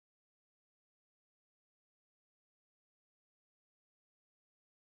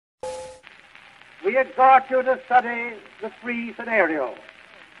We exhort you to study the free scenario,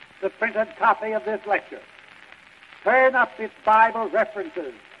 the printed copy of this lecture. Turn up its Bible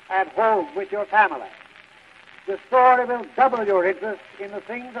references at home with your family. The story will double your interest in the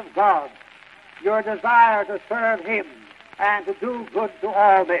things of God, your desire to serve Him and to do good to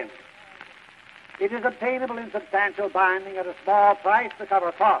all men. It is obtainable in substantial binding at a small price to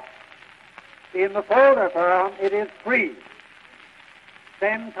cover costs. In the folder form, it is free.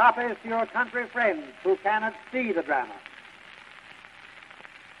 Send copies to your country friends who cannot see the drama.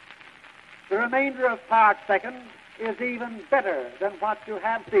 The remainder of Part 2 is even better than what you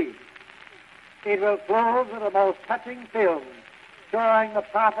have seen. It will close with a most touching film showing the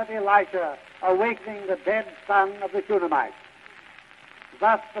prophet Elisha awakening the dead son of the Shunammite.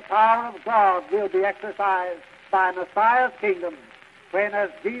 Thus the power of God will be exercised by Messiah's kingdom when,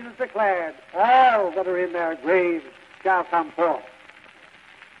 as Jesus declared, all that are in their graves shall come forth.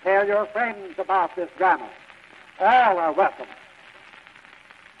 Tell your friends about this drama. All are welcome.